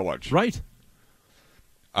 what's for lunch? Right.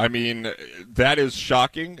 I mean, that is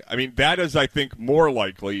shocking. I mean, that is, I think, more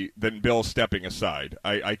likely than Bill stepping aside.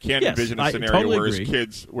 I can't envision a scenario totally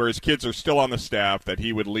where his kids are still on the staff that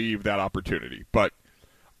he would leave that opportunity. But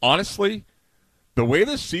honestly, the way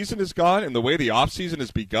this season has gone and the way the offseason has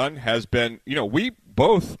begun has been, we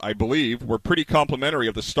both, I believe, were pretty complimentary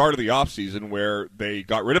of the start of the offseason where they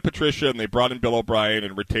got rid of Patricia and they brought in Bill O'Brien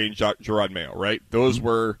and retained Gerard Mayo, right? Those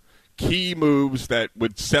were key moves that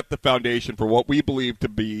would set the foundation for what we believe to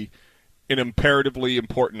be an imperatively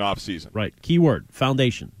important offseason. Right. Key word,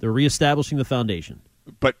 foundation. They're reestablishing the foundation.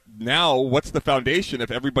 But now, what's the foundation if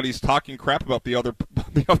everybody's talking crap about the other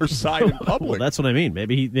side in public? Well, that's what I mean.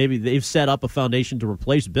 Maybe they've set up a foundation to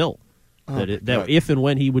replace Bill. That if and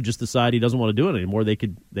when he would just decide he doesn't want to do it anymore,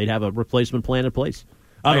 they'd have a replacement plan in place.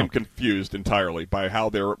 I am confused entirely by how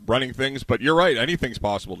they're running things, but you're right. Anything's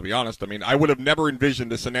possible, to be honest. I mean, I would have never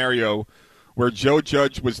envisioned a scenario where Joe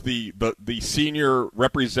Judge was the senior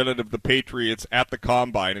representative of the Patriots at the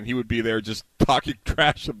Combine, and he would be there just talking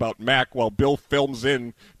trash about Mac while Bill films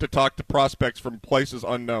in to talk to prospects from places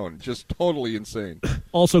unknown. Just totally insane.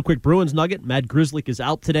 Also, quick Bruins nugget. Matt Grzelcyk is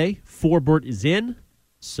out today. Forbort is in.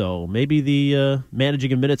 So maybe the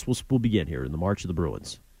managing of minutes will begin here in the March of the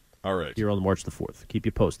Bruins. All right. Here on the March the 4th. Keep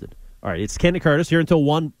you posted. All right, it's Ken and Curtis here until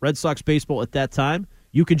 1. Red Sox baseball at that time.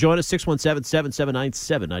 You can join us,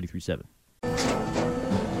 617-779-7937.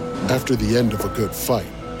 After the end of a good fight,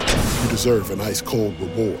 you deserve an ice-cold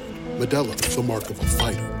reward. Modelo is the mark of a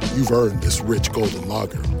fighter. You've earned this rich golden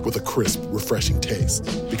lager with a crisp, refreshing taste.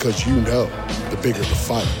 Because you know, the bigger the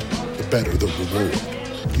fight, the better the reward.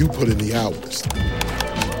 You put in the hours,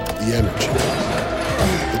 the energy,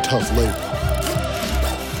 the tough labor.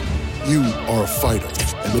 You are a fighter,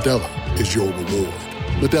 and Modelo is your reward.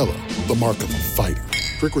 Modelo, the mark of a fighter.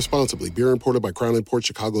 Drink responsibly. Beer imported by Crown Imports,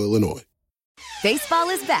 Chicago, Illinois. Baseball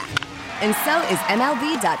is back, and so is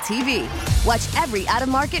MLB.tv. Watch every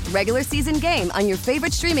out-of-market regular season game on your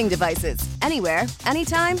favorite streaming devices. Anywhere,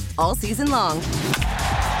 anytime, all season long.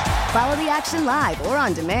 Follow the action live or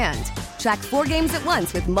on demand. Track 4 games at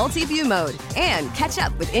once with multi-view mode and catch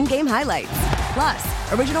up with in-game highlights.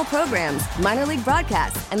 Plus, original programs, minor league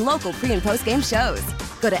broadcasts, and local pre- and post-game shows.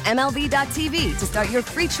 Go to MLB.tv to start your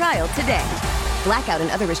free trial today. Blackout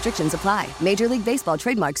and other restrictions apply. Major League Baseball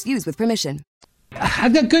trademarks used with permission.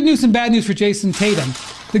 I've got good news and bad news for Jason Tatum.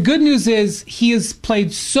 The good news is he has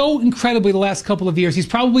played so incredibly the last couple of years. He's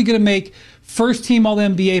probably going to make first-team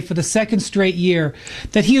All-NBA for the second straight year,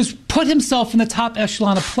 that he has put himself in the top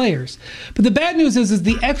echelon of players. But the bad news is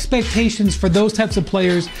the expectations for those types of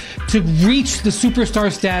players to reach the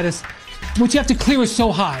superstar status, which you have to clear, is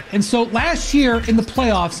so high. And so last year in the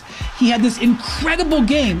playoffs, he had this incredible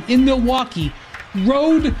game in Milwaukee,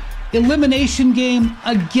 road elimination game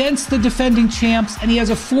against the defending champs, and he has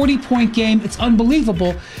a 40-point game. It's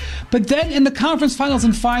unbelievable. But then in the conference finals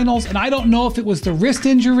and finals, and I don't know if it was the wrist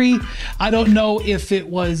injury, I don't know if it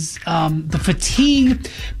was the fatigue,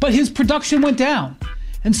 but his production went down.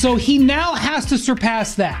 And so he now has to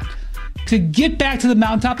surpass that to get back to the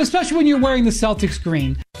mountaintop, especially when you're wearing the Celtics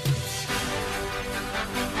green.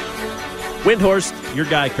 Windhorst, your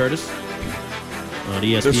guy, Curtis, on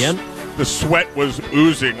ESPN. The sweat was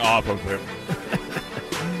oozing off of him.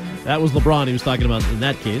 That was LeBron he was talking about in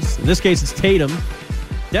that case. In this case, it's Tatum.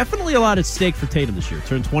 Definitely a lot at stake for Tatum this year.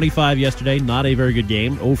 Turned 25 yesterday. Not a very good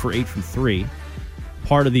game. 0 for 8 from 3.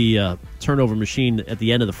 Part of the turnover machine at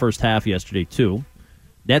the end of the first half yesterday, too.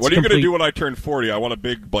 Nets what are you going to do when I turn 40? I want a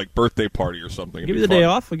big birthday party or something. I'll give you the day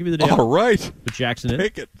off. I'll give you the day off. All right. Put Jackson in.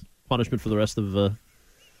 Take it. Punishment for the rest of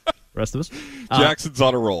us. Jackson's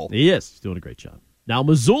on a roll. He is. He's doing a great job. Now,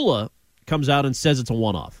 Missoula comes out and says it's a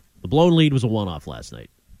one-off. The blown lead was a one-off last night.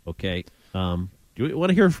 Okay. Do you want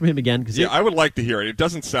to hear from him again? I would like to hear it. It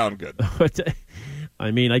doesn't sound good.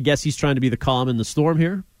 I mean, I guess he's trying to be the calm in the storm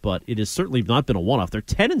here, but it has certainly not been a one-off. They're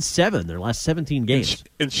 10-7 their last 17 games.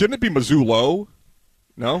 And shouldn't it be Missoula?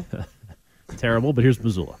 No? Terrible, but here's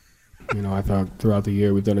Missoula. I thought throughout the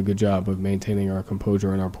year we've done a good job of maintaining our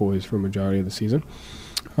composure and our poise for a majority of the season.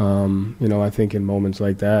 I think in moments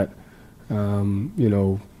like that,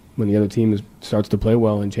 when the other team starts to play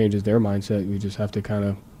well and changes their mindset, you just have to kind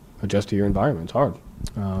of adjust to your environment. It's hard.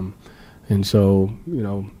 And so,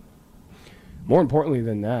 more importantly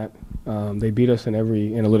than that, they beat us in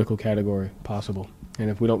every analytical category possible. And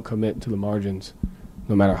if we don't commit to the margins,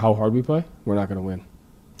 no matter how hard we play, we're not going to win.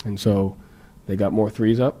 And so they got more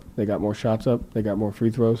threes up, they got more shots up, they got more free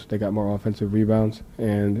throws, they got more offensive rebounds,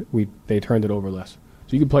 and they turned it over less.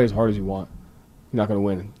 So you can play as hard as you want. You're not going to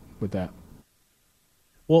win with that.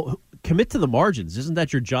 Well, commit to the margins. Isn't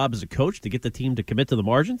that your job as a coach, to get the team to commit to the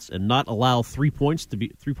margins and not allow three-pointers to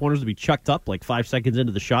be chucked up like 5 seconds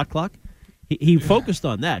into the shot clock? He focused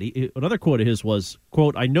on that. Another quote of his was,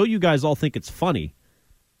 quote, "I know you guys all think it's funny,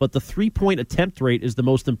 but the three-point attempt rate is the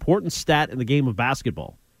most important stat in the game of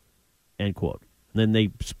basketball," end quote. And then they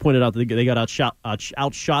pointed out that they got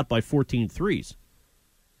outshot by 14 threes.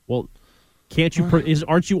 Well,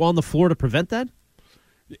 aren't you on the floor to prevent that?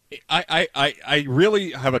 I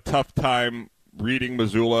really have a tough time reading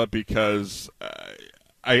Missoula because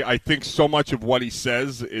I think so much of what he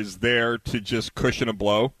says is there to just cushion a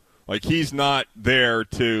blow. Like, he's not there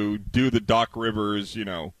to do the Doc Rivers,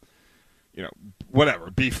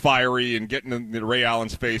 whatever, be fiery and get in Ray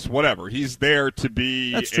Allen's face, whatever. He's there to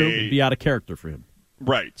be That's true. Be out of character for him.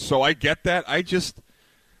 Right. So I get that.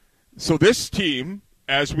 So this team,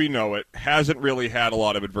 as we know it, hasn't really had a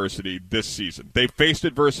lot of adversity this season. They faced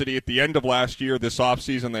adversity at the end of last year. This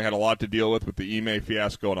offseason, they had a lot to deal with the Ime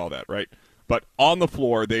fiasco and all that, right? But on the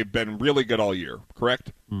floor, they've been really good all year,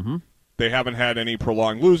 correct? Mm-hmm. They haven't had any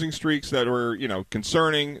prolonged losing streaks that were,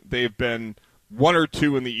 concerning. They've been 1 or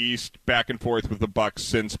 2 in the East, back and forth with the Bucks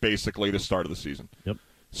since basically the start of the season. Yep.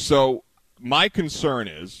 So my concern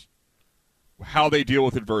is how they deal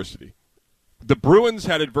with adversity. The Bruins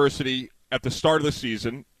had adversity at the start of the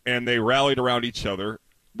season, and they rallied around each other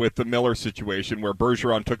with the Miller situation where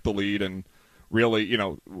Bergeron took the lead. And really,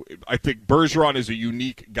 I think Bergeron is a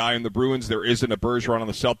unique guy in the Bruins. There isn't a Bergeron on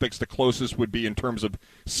the Celtics. The closest would be in terms of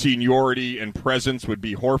seniority and presence would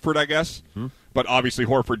be Horford, I guess. Mm-hmm. But obviously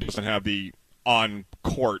Horford doesn't have the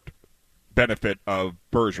on-court benefit of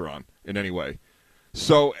Bergeron in any way.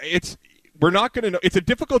 So we're not going to know. It's a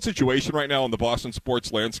difficult situation right now in the Boston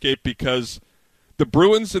sports landscape because the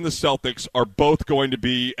Bruins and the Celtics are both going to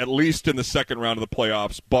be at least in the second round of the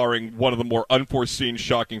playoffs, barring one of the more unforeseen,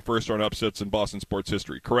 shocking first-round upsets in Boston sports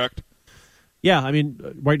history, correct? Yeah, I mean,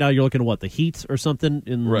 right now you're looking at the Heat or something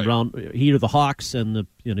in the round. Heat or the Hawks, and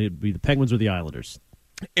it'd be the Penguins or the Islanders.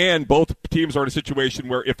 And both teams are in a situation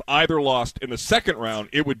where if either lost in the second round,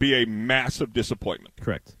 it would be a massive disappointment.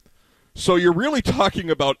 Correct. So you're really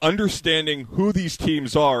talking about understanding who these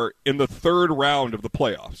teams are in the third round of the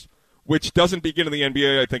playoffs, which doesn't begin in the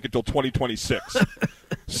NBA, I think, until 2026.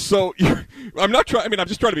 So I'm just trying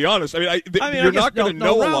to be honest. You're not going to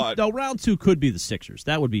know a lot. No, round 2 could be the Sixers.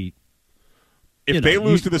 That would be. If they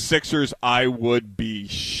lose to the Sixers, I would be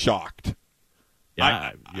shocked.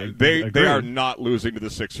 Yeah, they are not losing to the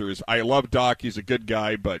Sixers. I love Doc. He's a good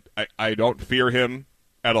guy, but I don't fear him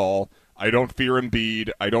at all. I don't fear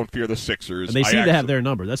Embiid. I don't fear the Sixers. And they seem to have their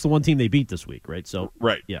number. That's the one team they beat this week, right? So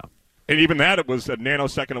right, yeah. And even that, it was a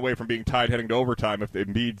nanosecond away from being tied heading to overtime if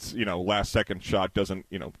Embiid's last second shot doesn't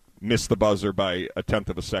miss the buzzer by a tenth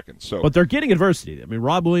of a second. So, but they're getting adversity. I mean,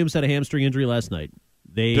 Rob Williams had a hamstring injury last night.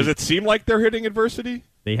 Does it seem like they're hitting adversity?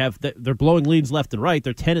 They're blowing leads left and right.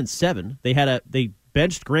 They're 10-7. They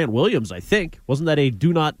benched Grant Williams. I think wasn't that a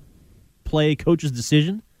do not play coach's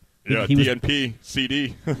decision? Yeah, DNP,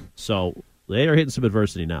 CD. So they are hitting some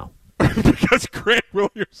adversity now. Because Grant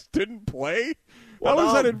Williams didn't play? How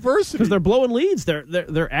is that adversity? Because they're blowing leads.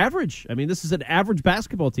 They're average. I mean, this is an average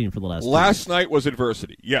basketball team for the last 2 years. Last night was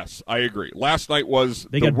adversity. Yes, I agree. Last night was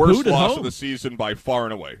the worst loss of the season by far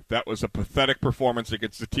and away. That was a pathetic performance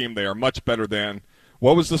against a team they are much better than.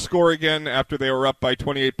 What was the score again after they were up by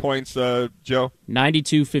 28 points, Joe?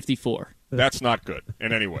 92-54. That's not good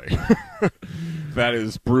in any way. That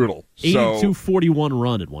is brutal. 82-41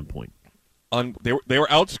 run at one point. They were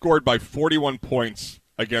outscored by 41 points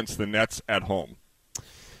against the Nets at home.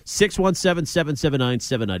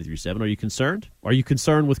 617-779-7937. Are you concerned? Are you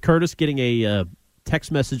concerned with Curtis getting a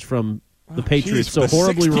text message from the Patriots so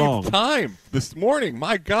horribly wrong? Time this morning,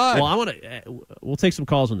 my God. Well, we'll take some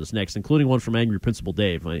calls on this next, including one from Angry Principal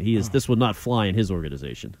Dave. This would not fly in his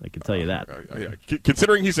organization. I can tell you that.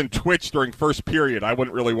 Considering he's in Twitch during first period, I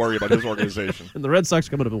wouldn't really worry about his organization. And the Red Sox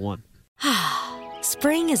coming up at 1.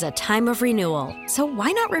 Spring is a time of renewal, so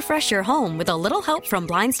why not refresh your home with a little help from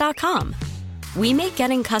Blinds.com? We make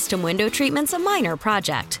getting custom window treatments a minor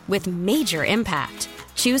project with major impact.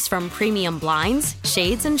 Choose from premium blinds,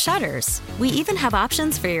 shades, and shutters. We even have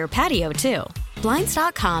options for your patio, too.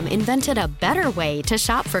 Blinds.com invented a better way to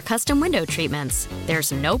shop for custom window treatments.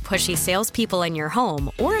 There's no pushy salespeople in your home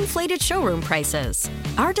or inflated showroom prices.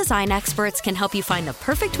 Our design experts can help you find the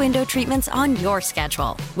perfect window treatments on your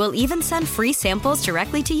schedule. We'll even send free samples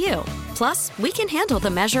directly to you. Plus, we can handle the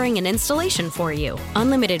measuring and installation for you.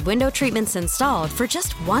 Unlimited window treatments installed for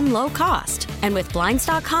just one low cost. And with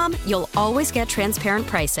Blinds.com, you'll always get transparent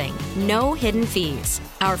pricing. No hidden fees.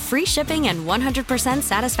 Our free shipping and 100%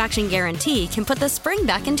 satisfaction guarantee can put the spring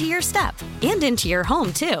back into your step and into your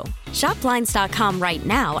home, too. Shop Blinds.com right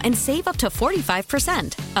now and save up to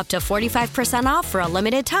 45%. Up to 45% off for a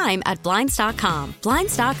limited time at Blinds.com.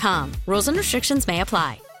 Blinds.com. Rules and restrictions may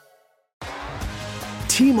apply.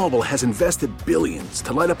 T-Mobile has invested billions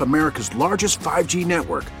to light up America's largest 5G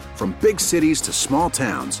network, from big cities to small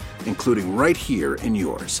towns, including right here in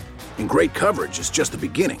yours. And great coverage is just the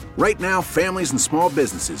beginning. Right now, families and small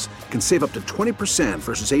businesses can save up to 20%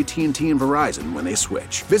 versus AT&T and Verizon when they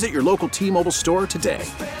switch. Visit your local T-Mobile store today.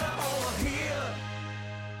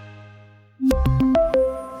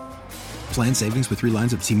 Plan savings with 3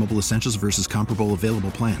 lines of T-Mobile Essentials versus comparable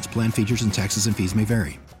available plans. Plan features and taxes and fees may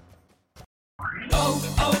vary.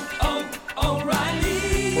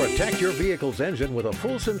 Protect your vehicle's engine with a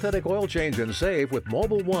full synthetic oil change and save with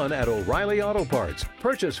Mobil 1 at O'Reilly Auto Parts.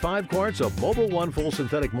 Purchase 5 quarts of Mobil 1 full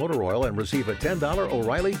synthetic motor oil and receive a $10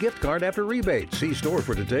 O'Reilly gift card after rebate. See store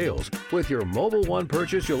for details. With your Mobil 1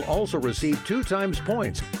 purchase, you'll also receive 2 times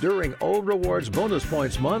points during O Rewards Bonus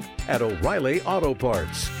Points Month at O'Reilly Auto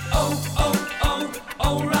Parts.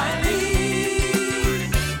 O'Reilly.